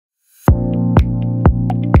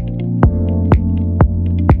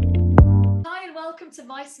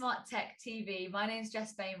Hi Smart Tech TV. My name is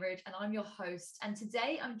Jess Bainbridge and I'm your host. And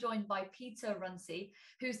today I'm joined by Peter Runcie,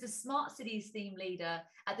 who's the Smart Cities theme leader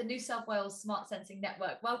at the New South Wales Smart Sensing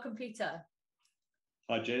Network. Welcome, Peter.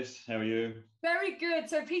 Hi Jess, how are you? Very good.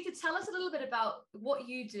 So Peter, tell us a little bit about what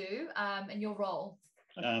you do and your role.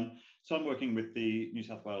 So I'm working with the New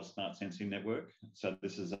South Wales Smart Sensing Network. So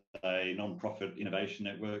this is a non-profit innovation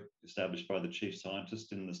network established by the chief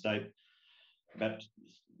scientist in the state about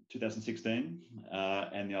 2016.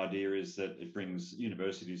 And the idea is that it brings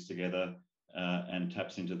universities together and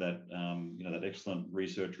taps into that, that excellent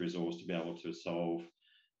research resource to be able to solve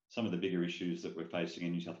some of the bigger issues that we're facing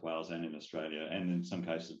in New South Wales and in Australia, and in some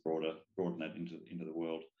cases broaden that into the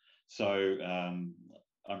world. So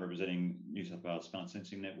I'm representing New South Wales Smart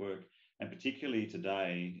Sensing Network, and particularly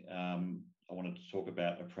today, I wanted to talk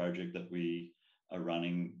about a project that we are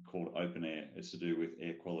running called Open Air. It's to do with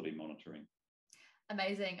air quality monitoring.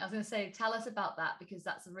 Amazing. I was going to say, tell us about that because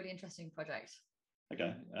that's a really interesting project.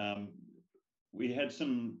 Okay. We had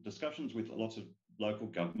some discussions with lots of local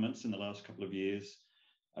governments in the last couple of years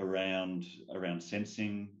around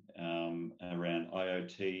sensing, around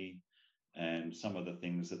IoT, and some of the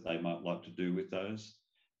things that they might like to do with those.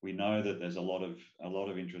 We know that there's a lot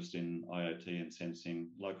of interest in IoT and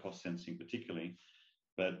sensing, low cost sensing particularly,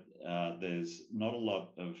 but there's not a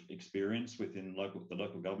lot of experience within the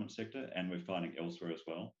local government sector, and we're finding elsewhere as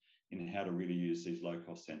well in how to really use these low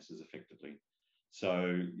cost sensors effectively.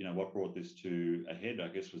 So, what brought this to a head, I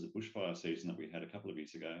guess, was the bushfire season that we had a couple of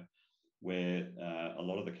years ago, where a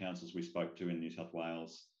lot of the councils we spoke to in New South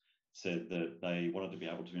Wales said that they wanted to be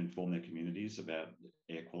able to inform their communities about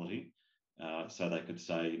air quality. So they could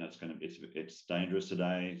say, it's dangerous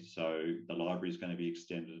today, so the library is going to be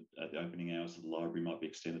extended at the opening hours of the library might be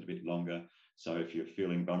extended a bit longer. So if you're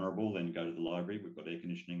feeling vulnerable, then go to the library. We've got air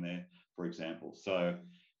conditioning there, for example. So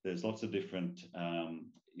there's lots of different,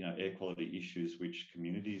 air quality issues which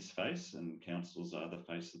communities face, and councils are the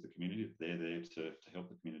face of the community. They're there to help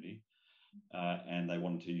the community. And they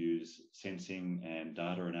wanted to use sensing and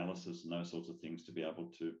data analysis and those sorts of things to be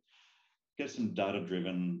able to get some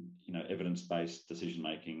data-driven, evidence-based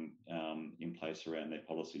decision-making in place around their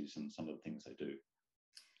policies and some of the things they do.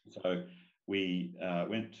 So we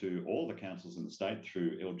went to all the councils in the state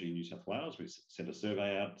through LG New South Wales. We sent a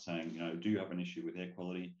survey out saying, do you have an issue with air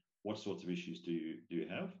quality? What sorts of issues do you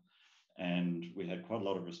have? And we had quite a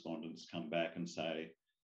lot of respondents come back and say,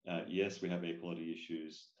 yes, we have air quality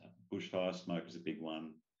issues. Bushfire smoke is a big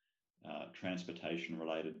one.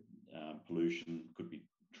 Transportation-related pollution could be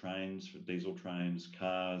trains, for diesel trains,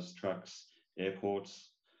 cars, trucks,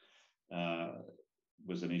 airports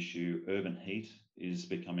was an issue. Urban heat is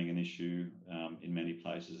becoming an issue in many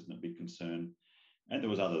places and a big concern. And there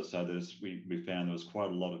was others. So we found there was quite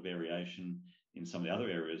a lot of variation in some of the other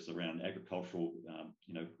areas around agricultural,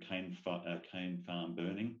 cane farm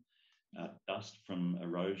burning, dust from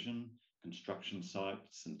erosion, construction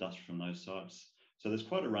sites and dust from those sites. So there's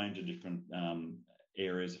quite a range of different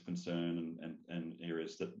areas of concern and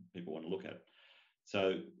areas that people want to look at.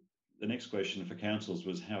 So the next question for councils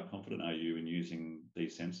was, how confident are you in using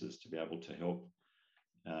these sensors to be able to help?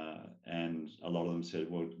 And a lot of them said,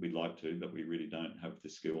 well, we'd like to, but we really don't have the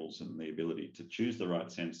skills and the ability to choose the right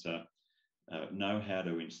sensor, know how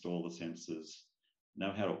to install the sensors,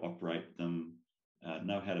 know how to operate them,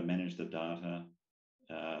 know how to manage the data.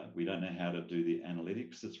 We don't know how to do the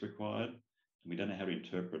analytics that's required, and we don't know how to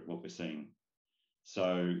interpret what we're seeing.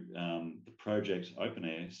 So the project Open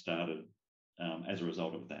Air started as a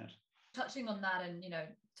result of that. Touching on that and,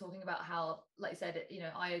 talking about how, like you said,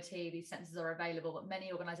 IoT, these sensors are available, but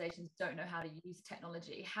many organizations don't know how to use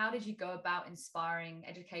technology. How did you go about inspiring,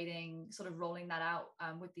 educating, sort of rolling that out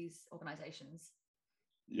with these organizations?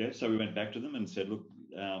 Yeah, so we went back to them and said, look,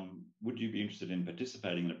 would you be interested in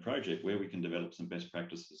participating in a project where we can develop some best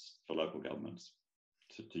practices for local governments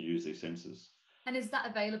to use these sensors? And is that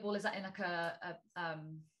available? Is that in like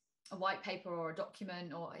a white paper or a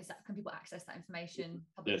document, or can people access that information?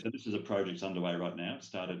 Yeah, so this is a project underway right now. It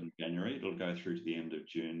started in January. It'll go through to the end of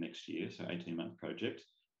June next year, so 18-month project.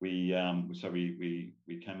 We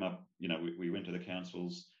came up, we went to the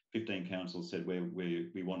councils. 15 councils said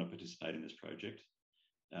we want to participate in this project.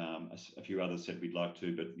 A few others said we'd like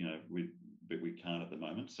to, but we can't at the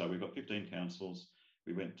moment. So we've got 15 councils.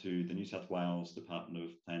 We went to the New South Wales Department of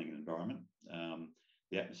Planning and Environment,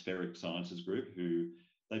 the Atmospheric Sciences Group, who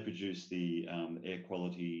they produce the air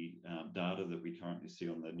quality data that we currently see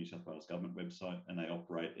on the New South Wales government website, and they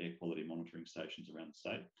operate air quality monitoring stations around the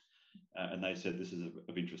state. And they said this is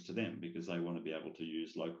of interest to them because they want to be able to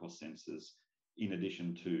use low-cost sensors in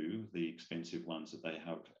addition to the expensive ones that they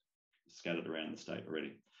have scattered around the state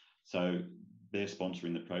already. So they're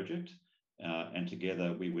sponsoring the project, and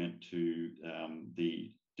together we went to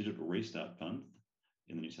the Digital Restart Fund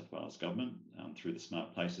in the New South Wales government through the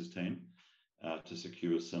Smart Places team to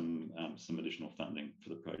secure some additional funding for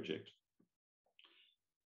the project.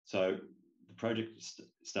 So the project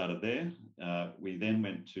started there. We then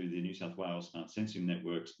went to the New South Wales Smart Sensing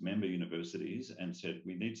Network's member universities and said,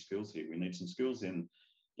 we need skills here. We need some skills in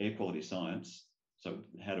air quality science. So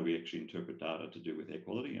how do we actually interpret data to do with air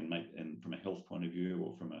quality and from a health point of view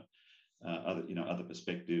or from other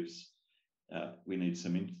perspectives? We need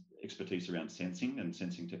some expertise around sensing and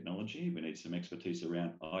sensing technology. We need some expertise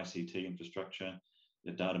around ICT infrastructure,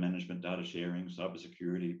 data management, data sharing,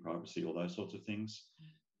 cybersecurity, privacy, all those sorts of things.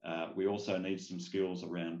 We also need some skills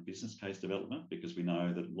around business case development, because we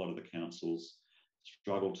know that a lot of the councils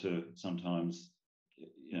struggle to sometimes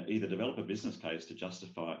either develop a business case to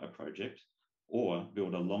justify a project or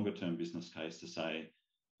build a longer term business case to say,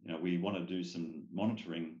 we want to do some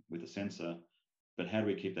monitoring with a sensor, but how do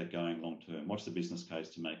we keep that going long term? What's the business case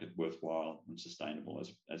to make it worthwhile and sustainable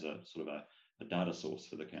as a sort of a data source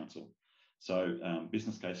for the council? So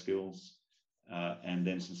business case skills, and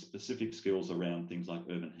then some specific skills around things like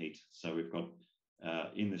urban heat. So we've got,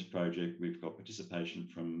 in this project, we've got participation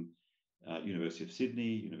from University of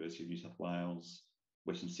Sydney, University of New South Wales,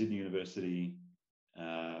 Western Sydney University,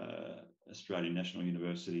 Australian National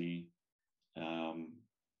University,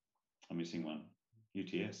 I'm missing one,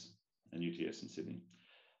 UTS in Sydney,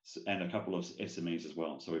 and a couple of SMEs as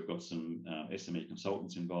well. So we've got some SME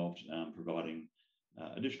consultants involved providing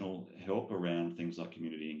additional help around things like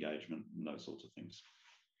community engagement and those sorts of things.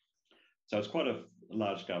 So it's quite a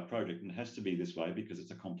large-scale project, and it has to be this way because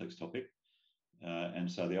it's a complex topic. And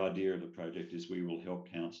so the idea of the project is we will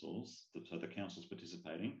help councils, so the councils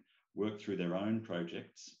participating, work through their own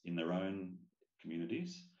projects in their own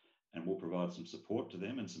communities, and we'll provide some support to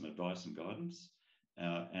them and some advice and guidance.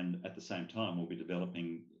 And at the same time, we'll be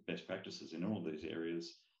developing best practices in all these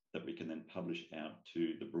areas that we can then publish out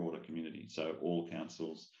to the broader community. So all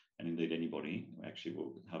councils, and indeed anybody, actually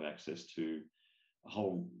will have access to a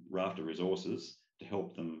whole raft of resources to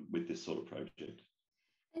help them with this sort of project.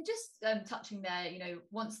 And just touching there,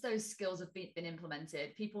 once those skills have been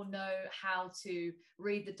implemented, people know how to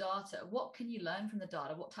read the data. What can you learn from the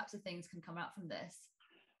data? What types of things can come out from this?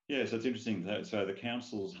 Yeah, so it's interesting. So the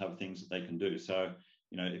councils have things that they can do. So,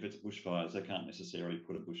 if it's bushfires, they can't necessarily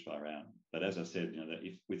put a bushfire out. But as I said, that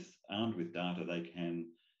if armed with data, they can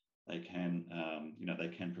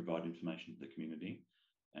provide information to the community,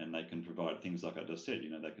 and they can provide things like I just said.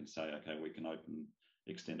 They can say, okay, we can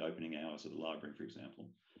extend opening hours at the library, for example.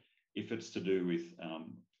 If it's to do with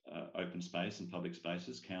open space and public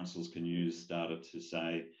spaces, councils can use data to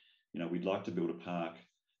say, we'd like to build a park.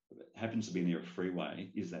 It happens to be near a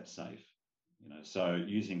freeway. Is that safe? So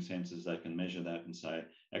using sensors, they can measure that and say,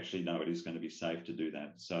 actually, no, it is going to be safe to do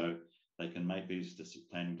that. So they can make these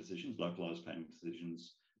planning decisions, localised planning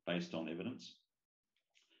decisions based on evidence.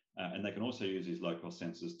 And they can also use these low-cost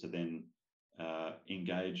sensors to then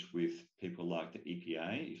engage with people like the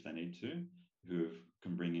EPA, if they need to, who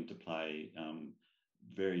can bring into play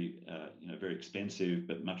very expensive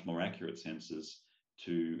but much more accurate sensors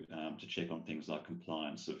to check on things like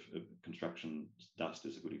compliance of construction dust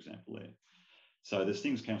is a good example there. So there's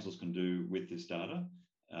things councils can do with this data,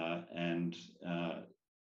 and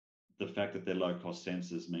the fact that they're low-cost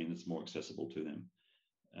sensors mean it's more accessible to them.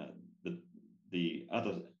 The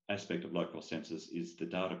other aspect of low-cost sensors is the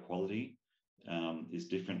data quality is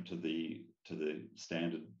different to the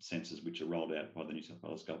standard sensors which are rolled out by the New South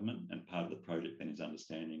Wales government, and part of the project then is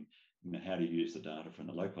understanding how to use the data from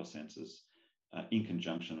the low-cost sensors in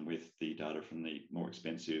conjunction with the data from the more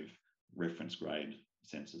expensive reference grade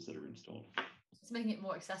sensors that are installed. It's making it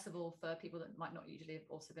more accessible for people that might not usually have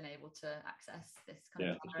also been able to access this kind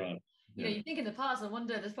of data. That's right. You know, you think in the past, I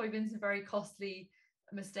wonder, there's probably been some very costly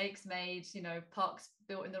mistakes made, parks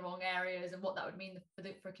built in the wrong areas and what that would mean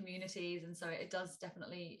for communities. And so it does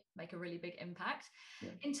definitely make a really big impact. Yeah.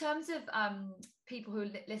 In terms of people who are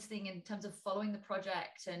listening, in terms of following the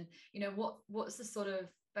project and, what's the sort of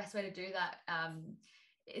best way to do that?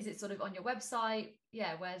 Is it sort of on your website?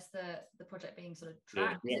 Yeah, where's the project being sort of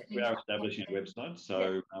tracked? Yeah, we are establishing a website,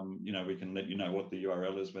 so we can let you know what the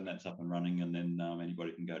URL is when that's up and running, and then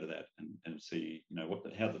anybody can go to that and see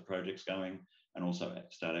how the project's going, and also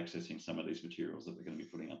start accessing some of these materials that we're going to be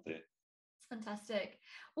putting up there. Fantastic.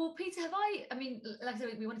 Well, Peter, like I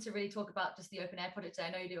said, we wanted to really talk about just the open air project today.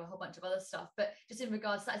 I know you do a whole bunch of other stuff, but just in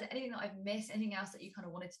regards to that, is there anything that I've missed, anything else that you kind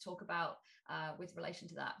of wanted to talk about with relation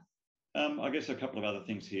to that? I guess a couple of other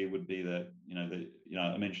things here would be that,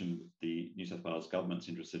 I mentioned the New South Wales government's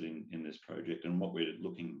interested in this project, and what we're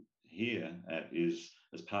looking here at is,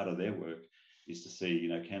 as part of their work, is to see, you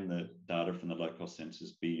know, can the data from the low-cost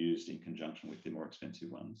sensors be used in conjunction with the more expensive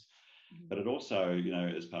ones? Mm-hmm. But it also, you know,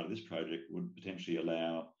 as part of this project, would potentially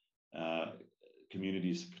allow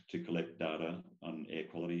communities to collect data on air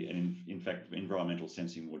quality and, in fact, environmental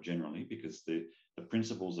sensing more generally, because the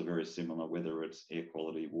principles are very similar, whether it's air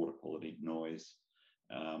quality, water quality, noise,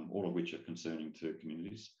 all of which are concerning to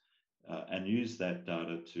communities, and use that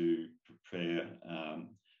data to prepare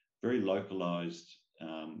very localised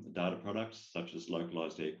data products, such as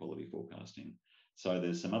localised air quality forecasting. So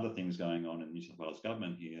there's some other things going on in the New South Wales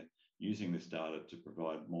government here, using this data to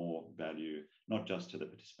provide more value, not just to the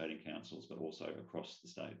participating councils, but also across the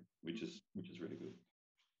state, which is really good.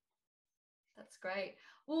 That's great.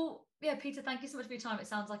 Well, yeah, Peter, thank you so much for your time. It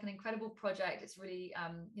sounds like an incredible project. It's really,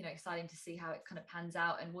 you know, exciting to see how it kind of pans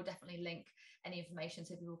out, and we'll definitely link any information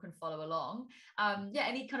so people can follow along. Yeah,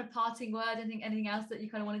 any kind of parting word, anything else that you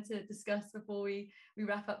kind of wanted to discuss before we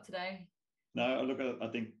wrap up today? No, look, I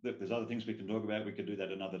think that there's other things we can talk about. We could do that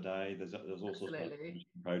another day. There's all sorts of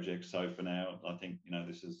projects. So for now, I think, you know,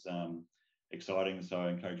 this is exciting. So I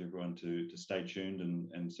encourage everyone to stay tuned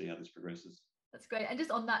and see how this progresses. That's great. And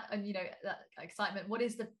just on that, and you know, that excitement, what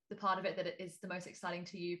is the part of it that is the most exciting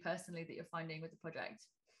to you personally that you're finding with the project?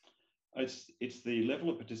 It's the level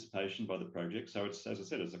of participation by the project. So it's, as I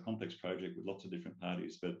said, it's a complex project with lots of different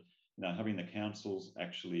parties, but, you know, having the councils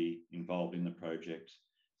actually involved in the project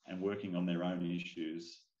and working on their own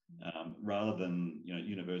issues, rather than, you know,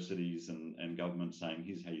 universities and government saying,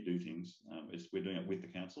 here's how you do things. We're doing it with the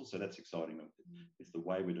council. So that's exciting. It's the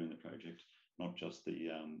way we're doing the project, not just the,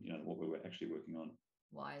 you know, what we're actually working on.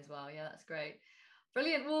 Why as well. Yeah, that's great.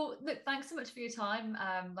 Brilliant. Well, look, thanks so much for your time.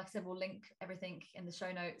 Like I said, we'll link everything in the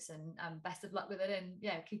show notes, and best of luck with it. And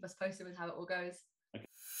yeah, keep us posted with how it all goes.